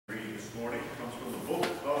this morning comes from the book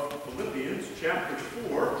of Philippians, chapter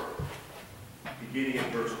 4, beginning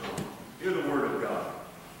at verse 1. Hear the word of God.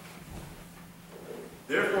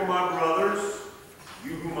 Therefore, my brothers,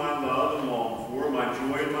 you whom I love and long for, my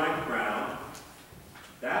joy and my crown,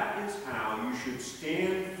 that is how you should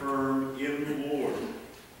stand firm in the Lord.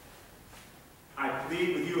 I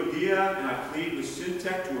plead with Euodia and I plead with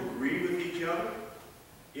Syntyche to agree with each other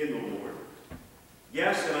in the Lord.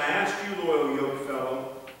 Yes, and I ask you, loyal yoke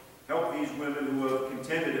fellow, help these women who have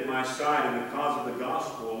contended at my side in the cause of the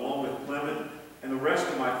gospel, along with Clement and the rest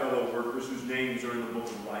of my fellow workers whose names are in the book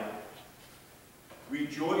of life.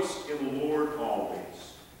 Rejoice in the Lord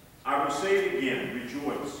always. I will say it again,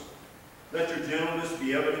 rejoice. Let your gentleness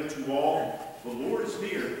be evident to all. The Lord is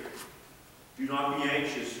near. Do not be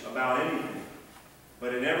anxious about anything,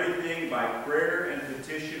 but in everything by prayer and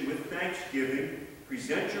petition with thanksgiving,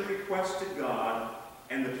 present your requests to God,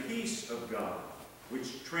 and the peace of God,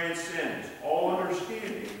 which transcends all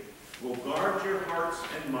understanding, will guard your hearts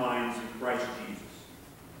and minds in Christ Jesus.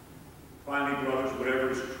 Finally, brothers, whatever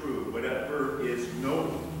is true, whatever is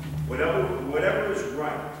noble, whatever is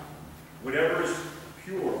right, whatever is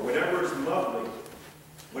pure, whatever is lovely,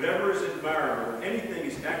 whatever is admirable, anything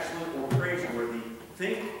is excellent or praiseworthy,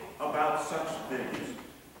 think about such things.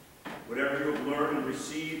 Whatever you have learned and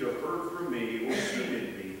received or heard from me or seen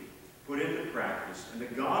in me, put into practice, and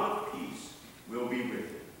the God of peace will be with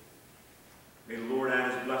you. May the Lord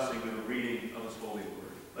add his blessing to the reading of his holy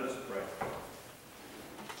word. Let us pray.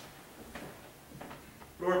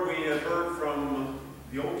 Lord, we have heard from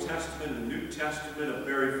the Old Testament and the New Testament a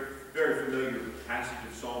very, very familiar passage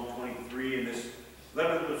of Psalm 23 in this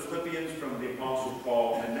letter to the Philippians from the Apostle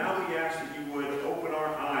Paul. And now we ask that you would open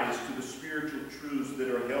our eyes to the spiritual truths that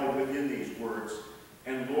are held within these words.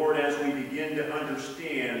 And Lord, as we begin to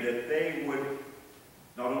understand that they would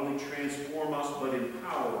not only transform us, but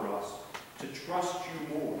empower us to trust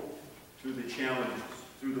you more through the challenges,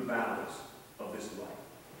 through the battles of this life.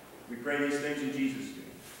 We pray these things in Jesus' name.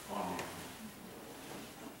 Amen.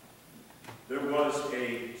 There was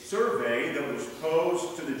a survey that was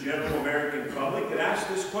posed to the general American public that asked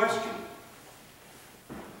this question: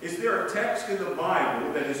 is there a text in the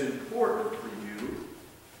Bible that is important for you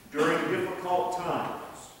during difficult times?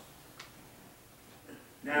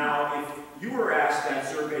 Now, if you were asked that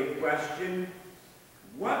survey question,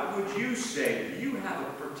 what would you say? Do you have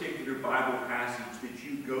a particular Bible passage that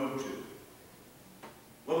you go to?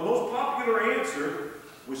 Well, the most popular answer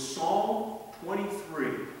was Psalm 23.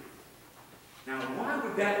 Now, why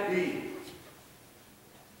would that be?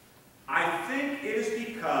 I think it is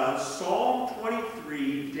because Psalm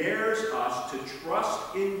 23 dares us to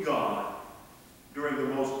trust in God during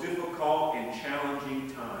the most difficult and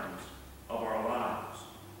challenging times of our lives.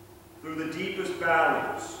 Through the deepest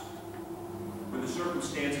valleys, when the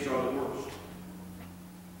circumstances are the worst.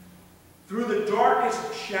 Through the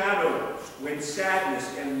darkest shadows, when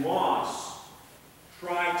sadness and loss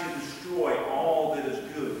try to destroy all that is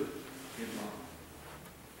good in life.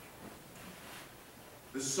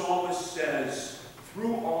 The psalmist says,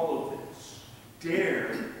 through all of this,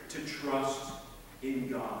 dare to trust in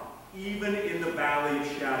God, even in the valley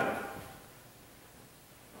of shadow.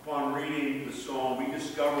 Upon reading the psalm, we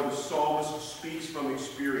discover the psalmist speaks from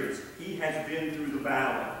experience. He has been through the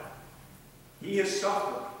valley. He has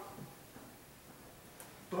suffered.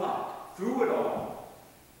 But through it all,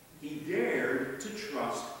 he dared to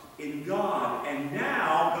trust in God. And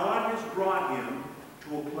now God has brought him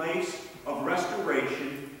to a place of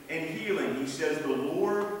restoration and healing. He says, the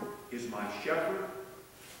Lord is my shepherd.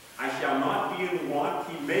 I shall not be in want.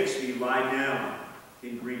 He makes me lie down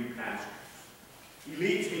in green pastures. He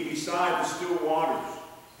leads me beside the still waters.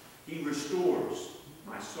 He restores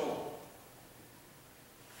my soul.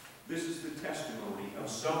 This is the testimony of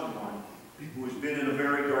someone who has been in a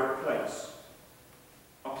very dark place.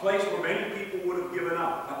 A place where many people would have given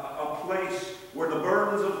up. A place where the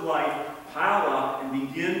burdens of life pile up and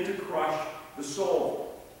begin to crush the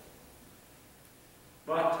soul.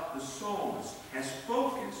 But the psalmist has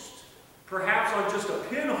focused perhaps on just a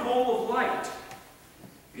pinhole of light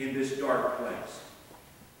in this dark place.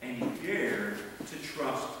 And he dared to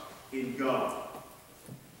trust in God.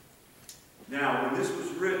 Now, when this was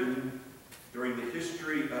written during the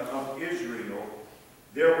history of Israel,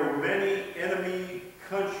 there were many enemy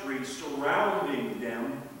countries surrounding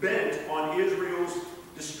them, bent on Israel's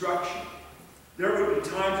destruction. There would be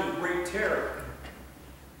times of great terror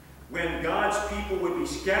when God's people would be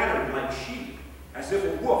scattered like sheep, as if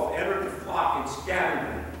a wolf entered the flock and scattered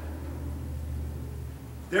them.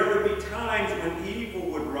 There would be times when evil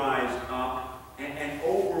would rise up and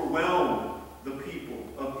overwhelm the people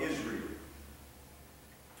of Israel.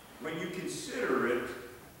 when you consider it,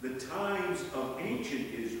 the times of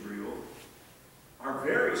ancient Israel are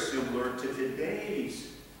very similar to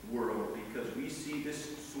today's world, because we see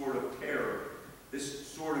this sort of terror, this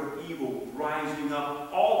sort of evil rising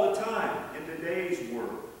up all the time in today's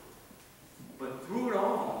world. But through it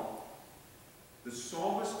all, the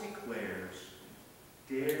psalmist declares,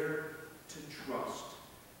 dare to trust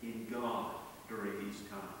in God during these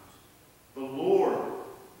times. The Lord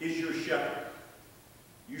is your shepherd.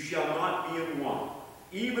 You shall not be in want.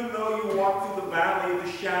 Even though you walk through the valley of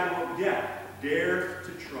the shadow of death, dare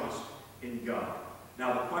to trust in God.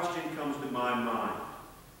 Now the question comes to my mind.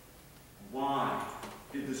 Why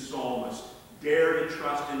did the psalmist dare to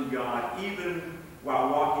trust in God even while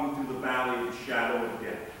walking through the valley of the shadow of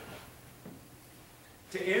death?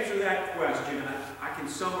 To answer that question, I can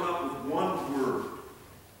sum it up with one word.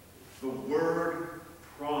 The word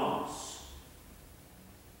promise.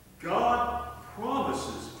 God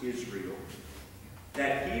promises Israel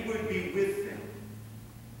that he would be with them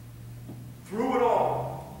through it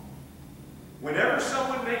all. Whenever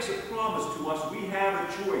someone makes a promise to us, we have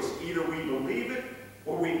a choice. Either we believe it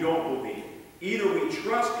or we don't believe it. Either we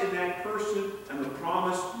trust in that person and the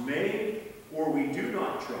promise made, or we do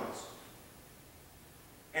not trust.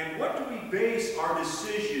 And what do we base our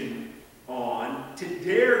decision on to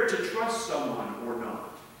dare to trust someone or not?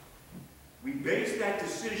 We base that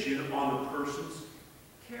decision on the person's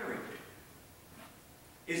character.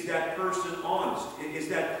 Is that person honest? Is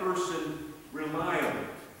that person reliable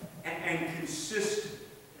and consistent?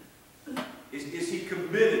 Is he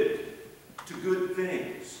committed to good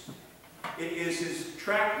things? Is his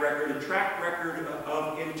track record a track record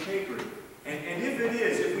of integrity? And if it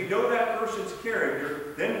is, if we know that person's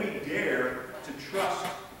character, then we dare to trust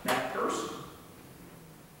that person.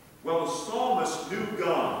 Well, the psalmist knew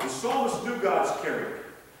God. The psalmist knew God's character.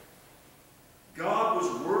 God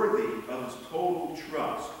was worthy of his total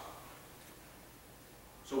trust.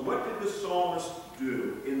 So what did the psalmist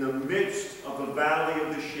do in the midst of the valley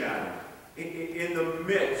of the shadow? In the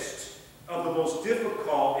midst of the most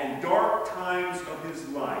difficult and dark times of his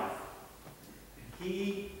life,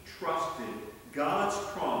 he trusted God's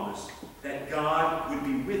promise that God would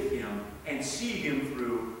be with him and see him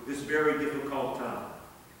through this very difficult time.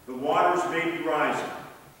 The waters may be rising.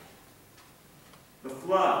 The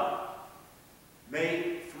flood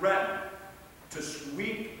may threaten to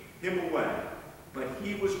sweep him away, but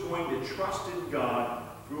he was going to trust in God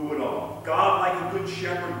through it all. God, like a good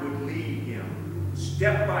shepherd, would lead him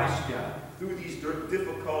step by step through these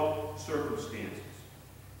difficult circumstances.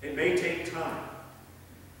 It may take time.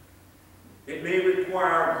 It may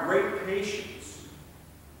require great patience,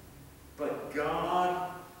 but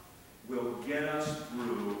God will get us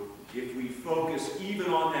through if we focus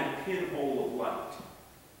even on that pinhole of light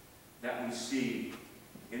that we see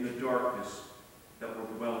in the darkness that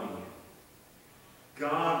we're dwelling in.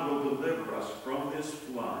 God will deliver us from this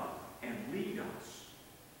flood and lead us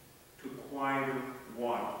to quieter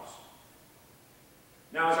waters.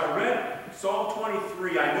 Now, as I read Psalm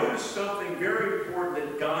 23, I noticed something very important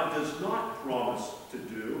that God does not promise to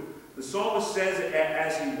do. The psalmist says that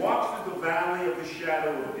as he walks through the valley of the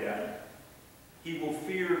shadow of death, he will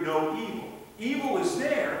fear no evil. Evil is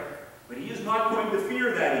there, but he is not going to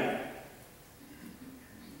fear that evil.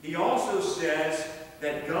 He also says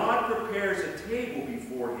that God prepares a table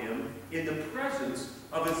before him in the presence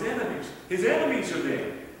of his enemies. His enemies are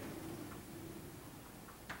there.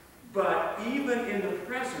 But even in the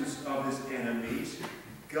presence of his enemies,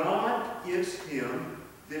 God gives him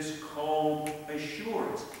this calm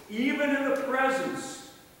assurance. Even in the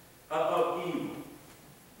presence of evil,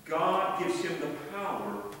 God gives him the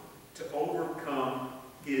power to overcome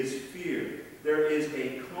his fear. There is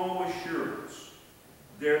a calm assurance.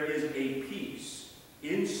 There is a peace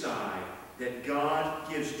inside that God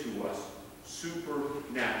gives to us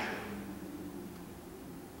supernaturally.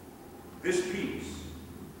 This peace,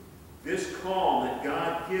 this calm that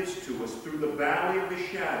God gives to us through the valley of the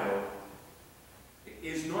shadow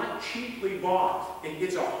is not cheaply bought.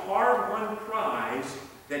 It's a hard-won prize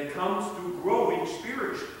that comes through growing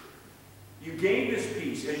spiritually. You gain this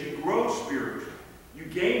peace as you grow spiritually. You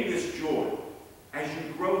gain this joy as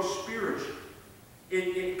you grow spiritually.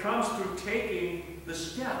 It comes through taking the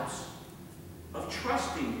steps of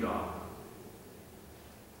trusting God.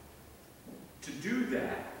 To do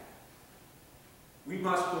that, we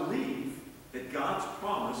must believe that God's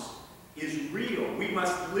promise is real. We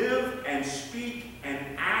must live and speak and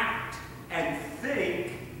act and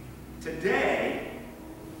think today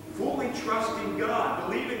fully trusting God,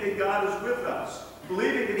 believing that God is with us,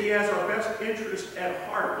 believing that he has our best interest at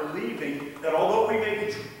heart, believing that although we may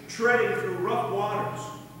be treading through rough waters,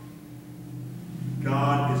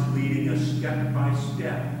 leading us step by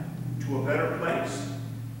step to a better place.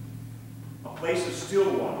 A place of still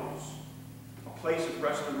waters. A place of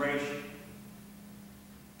restoration.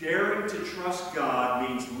 Daring to trust God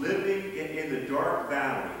means living in the dark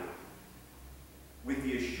valley with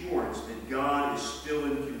the assurance that God is still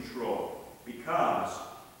in control. Because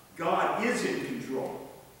God is in control.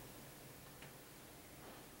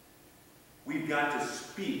 We've got to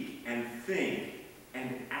speak and think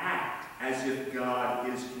and act as if God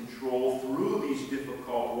is in control through these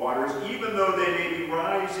difficult waters, even though they may be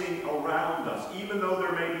rising around us, even though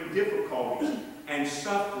there may be difficulties and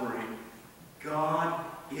suffering. God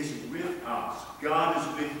is with us. God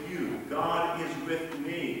is with you. God is with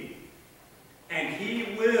me. And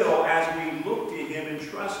He will, as we look to Him and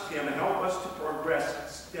trust Him, help us to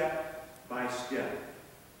progress step by step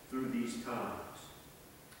through these times.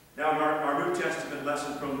 Now, in our New Testament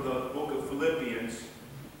lesson from the book of Philippians,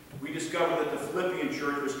 we discover that the Philippian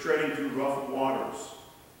church was treading through rough waters.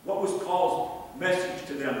 What was Paul's message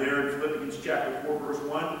to them there in Philippians chapter 4, verse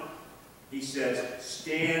 1? He says,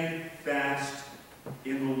 "Stand fast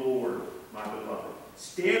in the Lord, my beloved."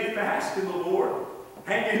 Stand fast in the Lord.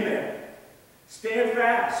 Hang in there. Stand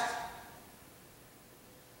fast.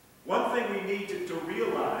 One thing we need to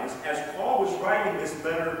realize, as Paul was writing this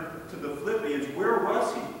letter to the Philippians, where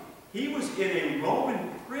was he? He was in a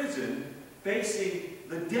Roman prison facing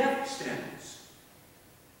the death sentence.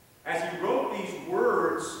 As he wrote these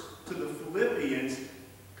words to the Philippians,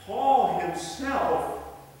 Paul himself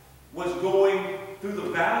was going through the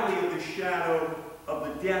valley of the shadow of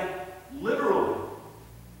the death, literally.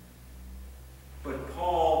 But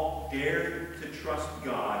Paul dared to trust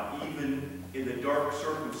God even in the dark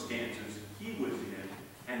circumstances he was in.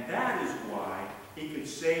 And that is why he could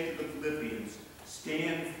say to the Philippians,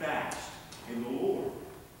 "Stand fast in the Lord."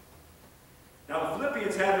 Now the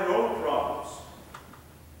Philippians had their own problems.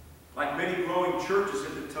 Like many growing churches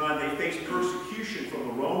at the time, they faced persecution from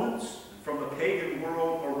the Romans, from the pagan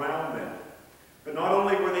world around them. But not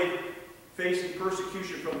only were they facing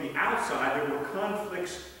persecution from the outside, there were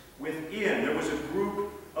conflicts within. There was a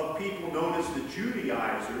group of people known as the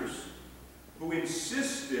Judaizers who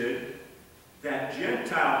insisted that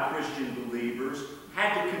Gentile Christian believers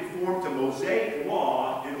had to conform to Mosaic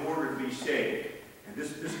law in order to be saved. And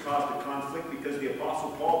this caused a conflict because the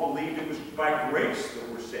Apostle Paul believed it was by grace that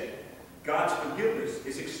we're saved. God's forgiveness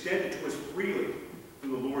is extended to us freely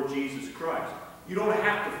through the Lord Jesus Christ. You don't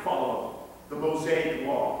have to follow the Mosaic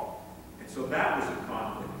law. And so that was a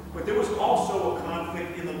conflict. But there was also a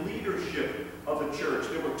conflict in the leadership of the church.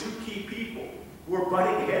 There were two key people who were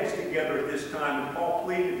butting heads together at this time, and Paul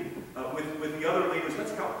pleaded with the other leaders,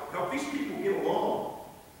 let's help these people get along.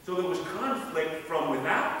 So there was conflict from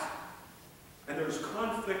without, and there was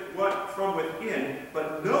conflict from within.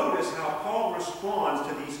 But notice how Paul responds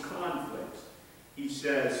to these conflicts. He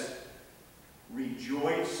says,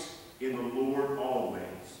 "Rejoice in the Lord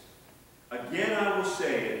always. Again I will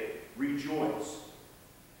say it, rejoice.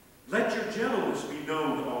 Let your gentleness be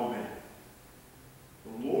known to all men.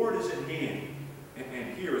 The Lord is at hand."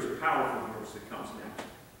 And here is a powerful verse that comes next.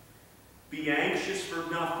 "Be anxious for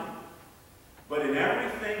nothing, but in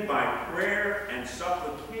everything by prayer and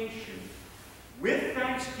supplication, with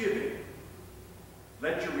thanksgiving,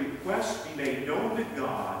 let your requests be made known to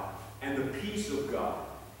God, and the peace of God,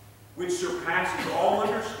 which surpasses all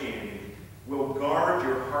understanding, will guard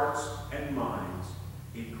your hearts and minds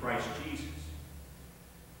in Christ Jesus."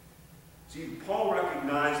 See, Paul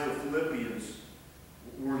recognized the Philippians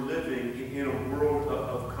were living in a world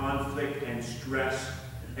of conflict and stress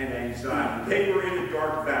and anxiety. They were in a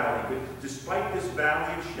dark valley, but despite this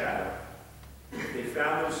valley of shadow they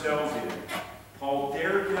found themselves in, Paul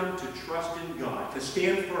dared them to trust in God, to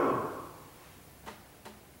stand firm.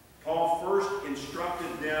 Paul first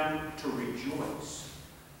instructed them to rejoice.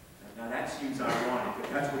 Now that seems ironic,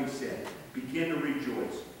 but that's what he said. Begin to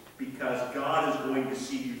rejoice, because God is going to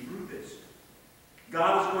see you through this.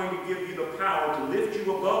 God is going to give you the power to lift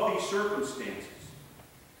you above these circumstances.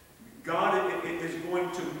 God is going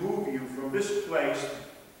to move you from this place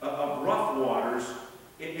of rough waters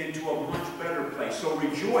into a much better place. So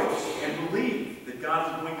rejoice and believe that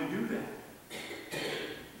God is going to do that.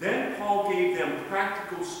 Then Paul gave them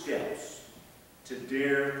practical steps to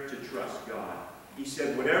dare to trust God. He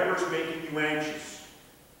said, whatever is making you anxious,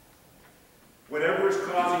 whatever is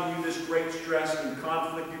causing you this great stress and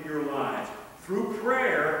conflict in your lives, through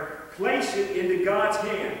prayer, place it into God's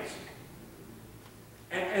hands.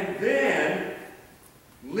 And then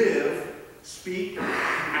live, speak,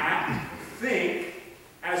 act, think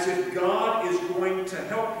as if God is going to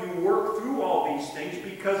help you work through all these things,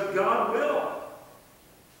 because God will.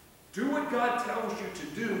 Do what God tells you to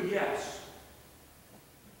do, yes.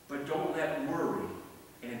 But don't let worry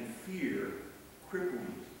and fear cripple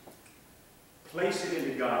you. Place it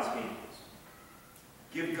into God's hands.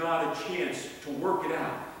 Give God a chance to work it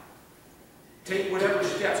out. Take whatever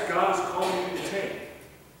steps God is calling you to take.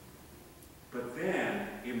 But then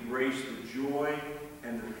embrace the joy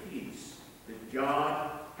and the peace that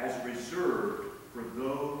God has reserved for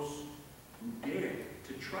those who dare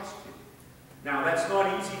to trust Him. Now, that's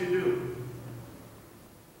not easy to do.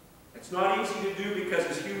 It's not easy to do because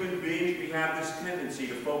as human beings we have this tendency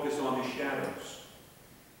to focus on the shadows.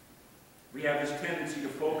 We have this tendency to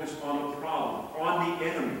focus on the problem, on the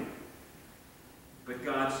enemy. But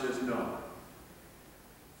God says no.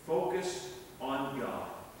 Focus on God.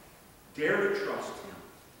 Dare to trust Him,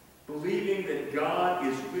 believing that God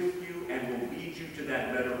is with you and will lead you to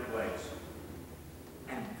that better place.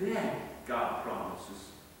 And then God promises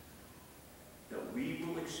that we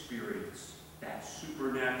will experience that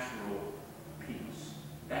supernatural peace,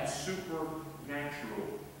 that supernatural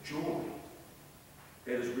joy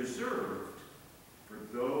that is reserved